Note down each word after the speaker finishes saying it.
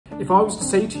if I was to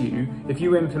say to you, if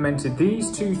you implemented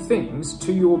these two things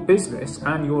to your business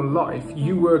and your life,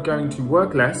 you were going to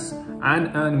work less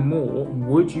and earn more,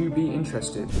 would you be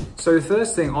interested? So the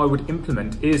first thing I would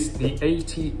implement is the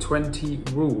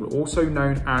 80-20 rule, also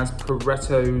known as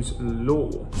Pareto's law.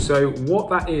 So what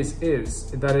that is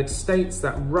that it states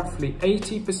that roughly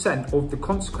 80% of the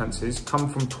consequences come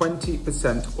from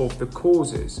 20% of the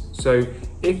causes. So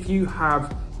if you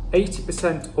have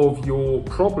 80% of your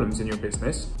problems in your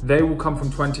business, they will come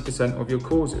from 20% of your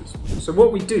causes. So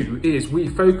what we do is we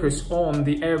focus on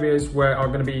the areas where are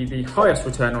going to be the highest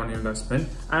return on investment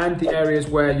and the areas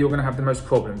where you're going to have the most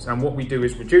problems. And what we do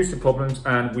is reduce the problems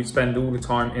and we spend all the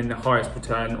time in the highest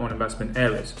return on investment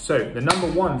areas. So the number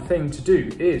one thing to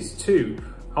do is to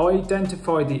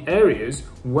identify the areas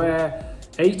where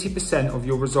 80% of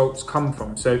your results come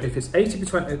from. So if it's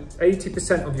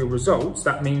 80% of your results,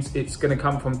 that means it's going to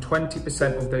come from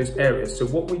 20% of those areas. So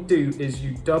what we do is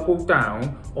you double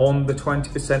down on the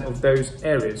 20% of those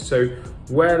areas. So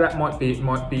where that might be, it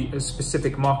might be a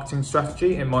specific marketing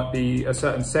strategy, it might be a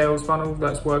certain sales funnel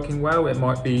that's working well, it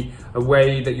might be a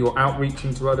way that you're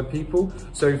outreaching to other people.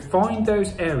 So find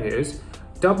those areas,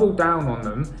 double down on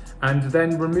them, and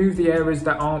then remove the areas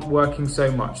that aren't working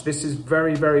so much. This is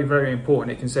very, very, very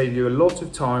important. It can save you a lot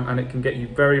of time and it can get you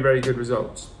very, very good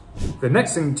results. The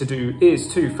next thing to do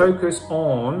is to focus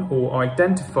on or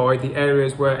identify the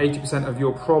areas where 80% of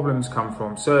your problems come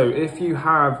from. So if you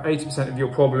have 80% of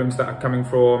your problems that are coming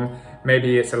from,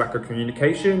 maybe it's a lack of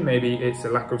communication, maybe it's a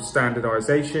lack of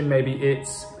standardization, maybe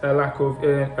it's a lack of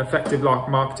effective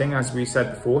marketing, as we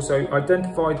said before. So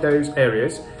identify those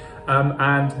areas.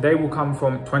 And they will come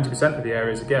from 20% of the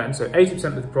areas again. So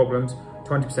 80% of the problems,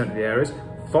 20% of the areas.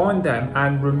 Find them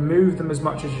and remove them as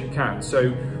much as you can. So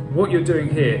what you're doing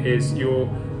here is you're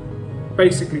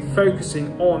basically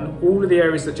focusing on all of the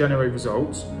areas that generate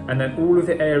results and then all of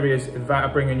the areas that are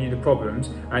bringing you the problems,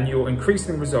 and you're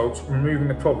increasing the results, removing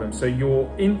the problems. So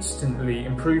you're instantly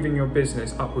improving your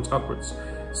business upwards.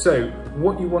 So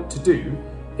what you want to do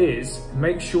is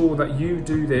make sure that you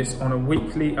do this on a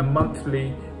weekly, a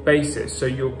monthly basis. So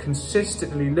you're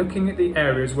consistently looking at the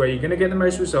areas where you're going to get the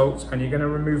most results and you're going to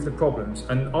remove the problems.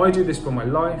 And I do this for my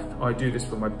life, I do this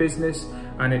for my business,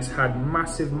 and it's had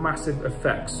massive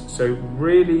effects. So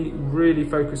really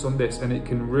focus on this and it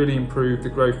can really improve the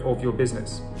growth of your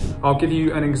business. I'll give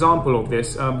you an example of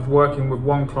this. Working with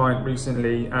one client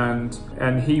recently, and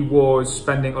he was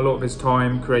spending a lot of his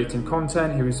time creating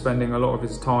content. He was spending a lot of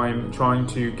his time trying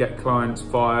to get clients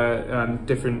via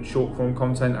different short form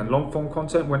content and long form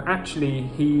content, when actually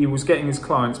he was getting his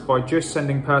clients by just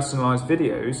sending personalized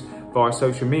videos via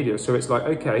social media. So it's like,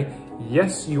 okay,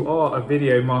 yes, you are a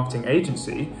video marketing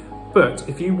agency, but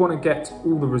if you want to get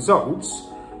all the results,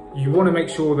 you want to make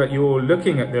sure that you're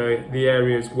looking at the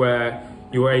areas where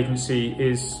your agency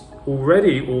is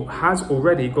already or has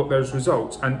already got those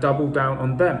results and double down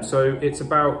on them. So it's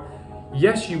about,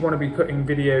 yes, you want to be putting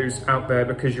videos out there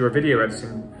because you're a video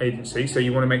editing agency, so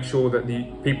you want to make sure that the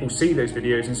people see those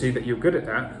videos and see that you're good at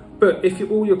that. But if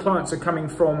all your clients are coming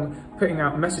from putting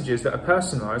out messages that are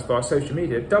personalized via social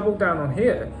media, double down on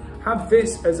here. Have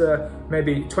this as a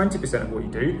maybe 20% of what you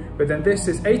do, but then this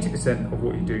is 80% of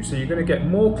what you do. So you're going to get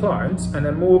more clients, and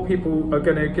then more people are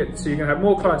going to get, so you're going to have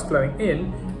more clients flowing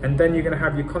in, and then you're going to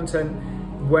have your content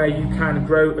where you can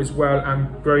grow as well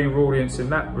and grow your audience in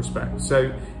that respect.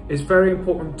 So it's very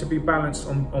important to be balanced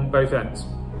on both ends.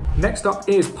 Next up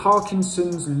is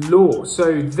Parkinson's law.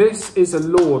 So this is a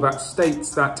law that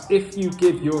states that if you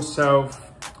give yourself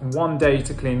 1 day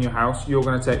to clean your house, you're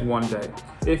going to take 1 day.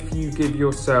 If you give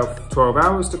yourself 12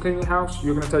 hours to clean your house,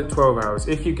 you're going to take 12 hours.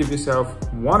 If you give yourself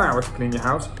 1 hour to clean your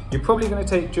house, you're probably going to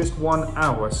take just 1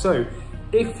 hour. So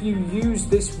if you use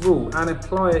this rule and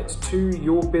apply it to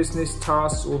your business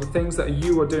tasks or the things that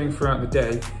you are doing throughout the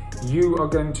day, you are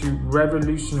going to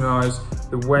revolutionize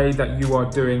the way that you are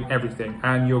doing everything,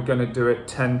 and you're going to do it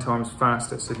 10 times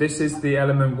faster. So this is the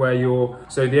element where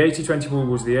so the 80-20 rule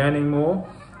was the earning more,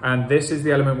 and this is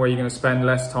the element where you're going to spend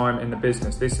less time in the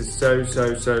business. This is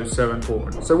so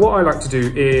important. So what I like to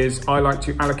do is I like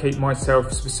to allocate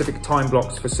myself specific time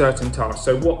blocks for certain tasks.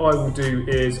 So what I will do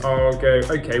is I'll go,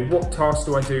 okay, what tasks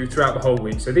do I do throughout the whole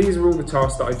week? So these are all the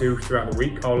tasks that I do throughout the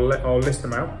week. I'll list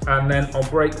them out, and then I'll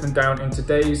break them down into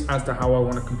days as to how I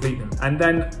want to complete them. And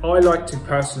then I like to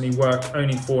personally work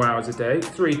only 4 hours a day,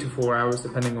 3 to 4 hours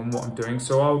depending on what I'm doing.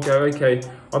 So I'll go, okay,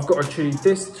 I've got to achieve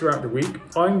this throughout the week.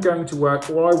 I'm going to work,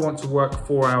 or I want to work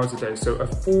 4 hours a day. So a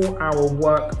 4-hour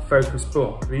work focus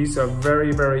block. These are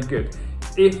very good.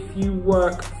 If you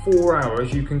work 4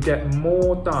 hours, you can get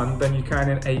more done than you can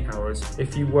in 8 hours.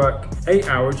 If you work 8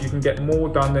 hours, you can get more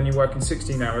done than you work in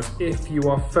 16 hours if you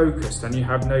are focused and you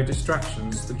have no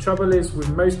distractions. The trouble is with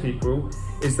most people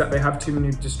is that they have too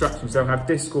many distractions. They'll have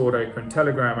Discord open,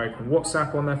 Telegram open,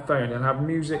 WhatsApp on their phone, they'll have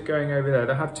music going over there,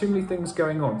 they'll have too many things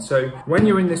going on. So when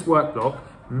you're in this work block,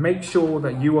 make sure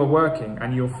that you are working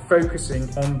and you're focusing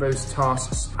on those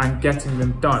tasks and getting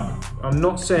them done. I'm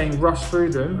not saying rush through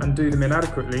them and do them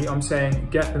inadequately. I'm saying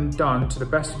get them done to the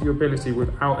best of your ability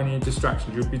without any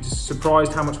distractions. You'll be just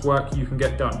surprised how much work you can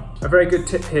get done. A very good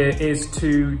tip here is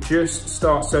to just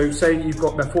start. So say you've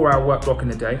got the 4-hour work block in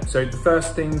the day. So the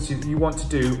first things you want to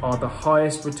do are the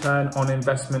highest return on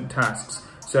investment tasks.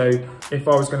 So if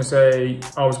I was going to say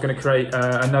I was going to create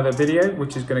another video,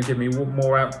 which is going to give me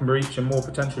more outreach and more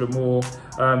potential of more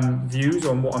views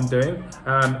on what I'm doing,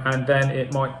 and then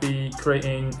it might be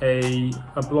creating a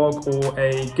blog or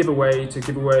a giveaway to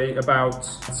give away about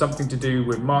something to do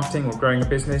with marketing or growing a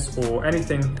business or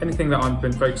anything that I've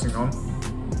been focusing on.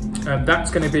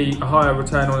 That's going to be a higher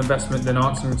return on investment than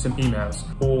answering some emails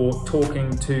or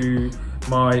talking to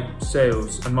my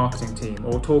sales and marketing team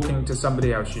or talking to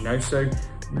somebody else, you know. So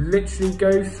literally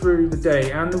go through the day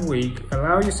and the week,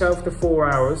 allow yourself the 4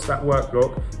 hours, that work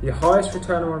block, your highest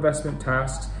return on investment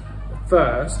tasks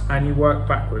first, and you work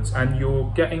backwards and you're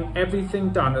getting everything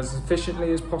done as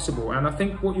efficiently as possible. And I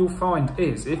think what you'll find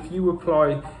is if you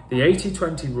apply the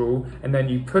 80-20 rule and then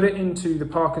you put it into the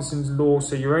Parkinson's law,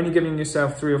 so you're only giving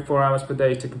yourself 3 or 4 hours per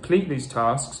day to complete these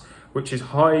tasks, which is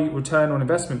high return on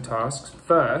investment tasks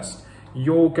first,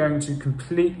 you're going to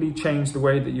completely change the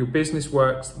way that your business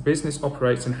works, the business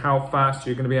operates, and how fast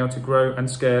you're going to be able to grow and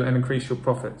scale and increase your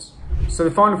profits. So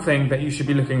the final thing that you should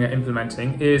be looking at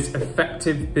implementing is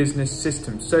effective business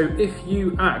systems. So if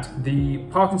you add the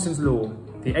Parkinson's law,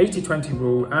 the 80-20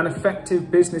 rule, and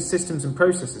effective business systems and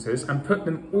processes and put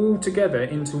them all together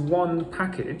into one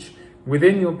package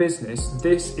within your business,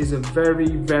 this is a very,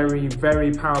 very,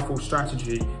 very powerful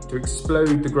strategy to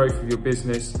explode the growth of your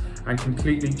business and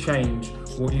completely change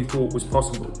what you thought was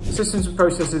possible. Systems and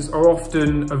processes are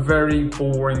often a very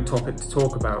boring topic to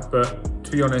talk about, but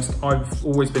to be honest, I've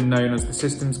always been known as the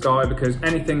systems guy because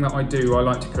anything that I do, I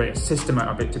like to create a system out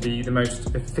of it to be the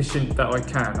most efficient that I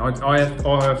can. I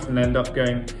often end up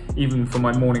going, even for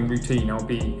my morning routine, I'll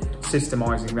be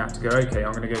systemizing that to go, okay,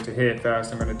 I'm going to go to here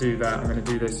first, I'm going to do that, I'm going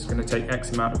to do this, it's going to take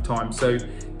X amount of time. So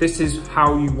this is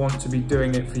how you want to be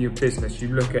doing it for your business. You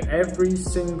look at every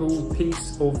single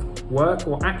piece of work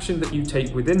or action that you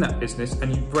take within that business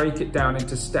and you break it down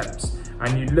into steps,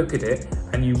 and you look at it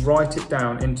and you write it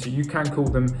down into, you can call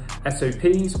them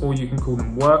SOPs or you can call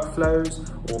them workflows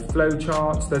or flow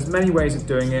charts. There's many ways of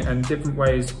doing it and different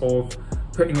ways of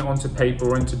putting it onto paper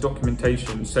or into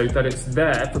documentation so that it's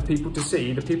there for people to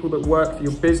see, the people that work for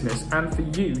your business, and for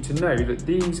you to know that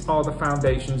these are the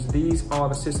foundations, these are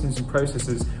the systems and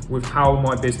processes with how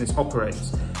my business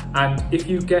operates. And if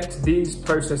you get these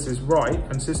processes right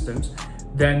and systems,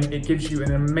 then it gives you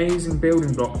an amazing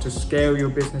building block to scale your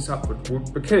business upward.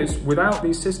 Because without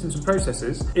these systems and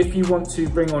processes, if you want to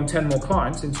bring on 10 more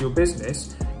clients into your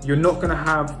business, you're not going to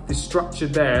have the structure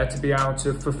there to be able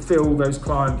to fulfill those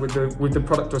clients with the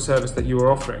product or service that you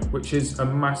are offering, which is a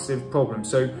massive problem.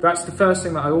 So that's the first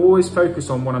thing that I always focus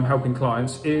on when I'm helping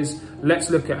clients is let's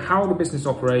look at how the business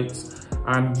operates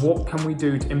and what can we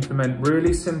do to implement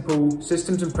really simple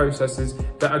systems and processes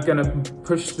that are going to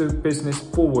push the business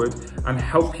forward and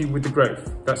help you with the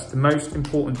growth. That's the most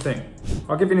important thing.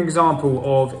 I'll give you an example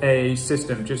of a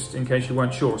system just in case you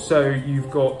weren't sure. So you've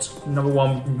got, number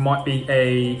one might be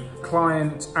a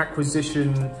client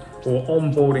acquisition or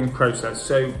onboarding process.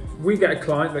 So we get a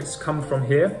client that's come from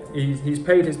here, he's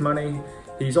paid his money,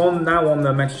 he's now on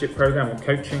the mentorship program or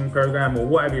coaching program or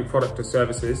whatever your product or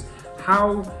service is.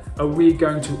 How are we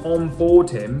going to onboard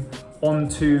him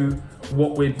onto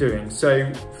what we're doing?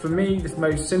 So for me, the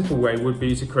most simple way would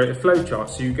be to create a flow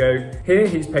chart. So you go here,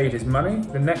 he's paid his money.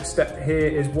 The next step here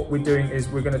is what we're doing is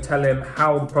we're going to tell him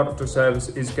how the product or service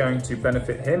is going to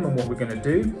benefit him and what we're going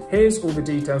to do. Here's all the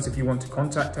details if you want to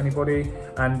contact anybody.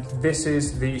 And this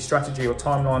is the strategy or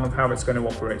timeline of how it's going to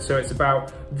operate. So it's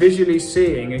about visually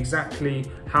seeing exactly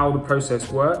how the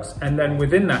process works. And then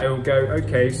within that, it will go,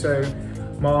 okay, so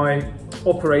my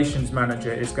operations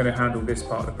manager is going to handle this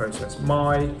part of the process.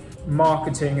 My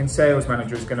marketing and sales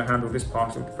manager is going to handle this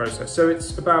part of the process. So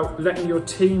it's about letting your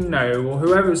team know, or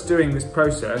whoever's doing this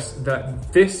process,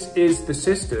 that this is the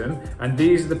system and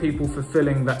these are the people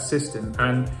fulfilling that system.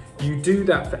 And you do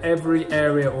that for every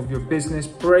area of your business,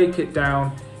 break it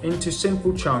down into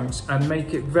simple chunks and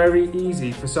make it very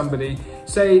easy for somebody.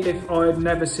 Say if I'd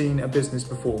never seen a business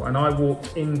before and I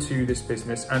walked into this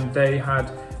business and they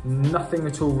had nothing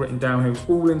at all written down, it was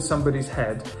all in somebody's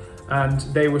head, and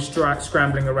they were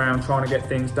scrambling around trying to get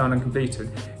things done and completed.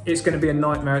 It's going to be a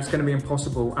nightmare, it's going to be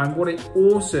impossible. And what it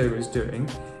also is doing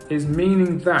is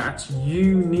meaning that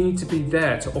you need to be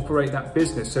there to operate that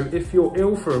business. So if you're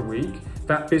ill for a week,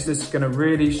 that business is going to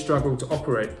really struggle to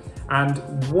operate. And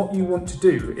what you want to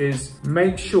do is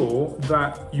make sure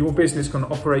that your business can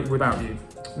operate without you.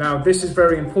 Now, this is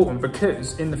very important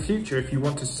because in the future, if you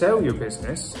want to sell your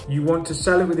business, you want to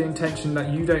sell it with the intention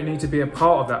that you don't need to be a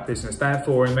part of that business.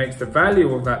 Therefore, it makes the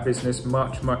value of that business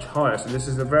much, much higher. So this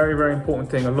is a very, very important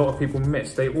thing a lot of people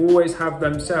miss. They always have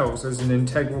themselves as an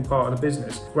integral part of the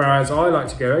business. Whereas I like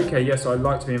to go, okay, yes, I'd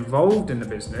like to be involved in the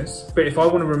business, but if I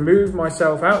want to remove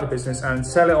myself out of the business and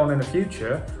sell it on in the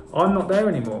future, I'm not there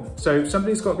anymore. So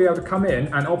somebody's got to be able to come in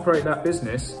and operate that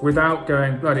business without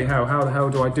going, bloody hell, how the hell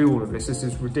do I do all of this? This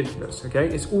is ridiculous, okay?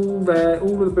 It's all there,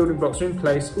 all of the building blocks are in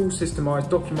place, all systemized,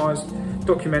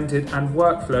 documented, and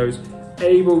workflows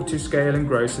able to scale and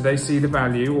grow so they see the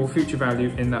value or future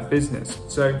value in that business.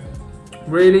 So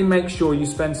really make sure you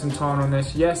spend some time on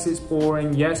this. Yes, it's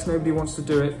boring. Yes, nobody wants to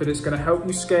do it, but it's going to help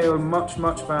you scale much,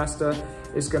 much faster.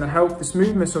 It's going to help the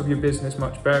smoothness of your business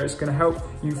much better. It's going to help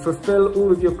you fulfill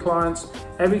all of your clients.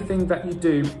 Everything that you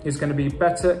do is going to be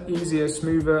better, easier,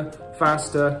 smoother,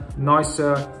 faster,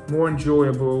 nicer, more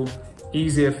enjoyable,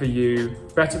 easier for you,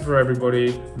 better for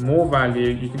everybody, more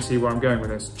value. You can see where I'm going with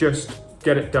this. Just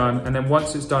get it done, and then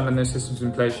once it's done and there's systems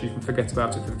in place, you can forget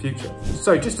about it for the future.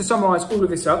 So just to summarize all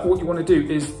of this up, what you want to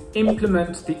do is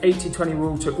implement the 80-20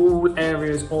 rule to all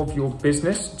areas of your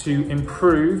business to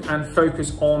improve and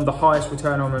focus on the highest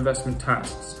return on investment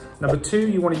tasks. Number 2,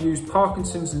 you want to use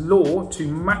Parkinson's law to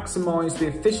maximize the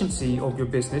efficiency of your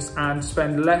business and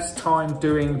spend less time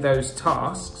doing those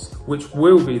tasks, which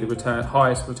will be the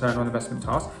highest return on investment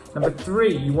task. Number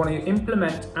 3, you want to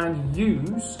implement and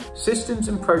use systems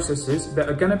and processes that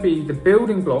are going to be the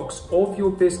building blocks of your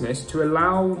business to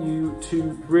allow you to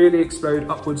really explode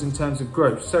upwards in terms of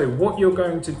growth. So what you're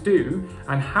going to do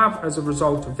and have as a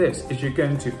result of this is you're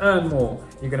going to earn more,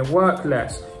 you're going to work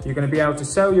less, you're going to be able to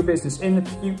sell your business in the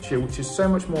future, which is so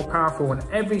much more powerful, and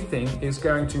everything is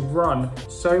going to run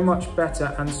so much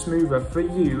better and smoother for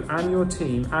you and your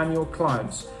team and your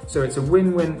clients. So it's a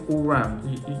win-win all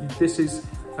round. This is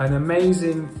an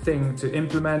amazing thing to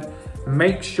implement.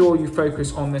 Make sure you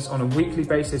focus on this on a weekly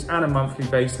basis and a monthly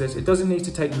basis. It doesn't need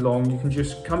to take long. You can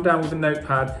just come down with a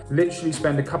notepad, literally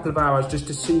spend a couple of hours just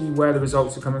to see where the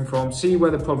results are coming from, see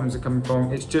where the problems are coming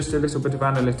from. It's just a little bit of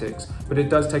analytics, but it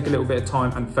does take a little bit of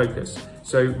time and focus.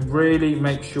 So really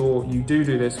make sure you do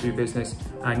this for your business,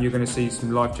 and you're going to see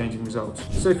some life-changing results.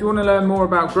 So if you want to learn more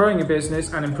about growing your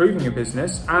business and improving your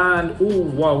business, and all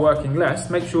while working less,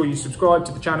 make sure you subscribe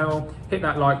to the channel, hit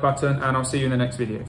that like button, and I'll see you in the next video.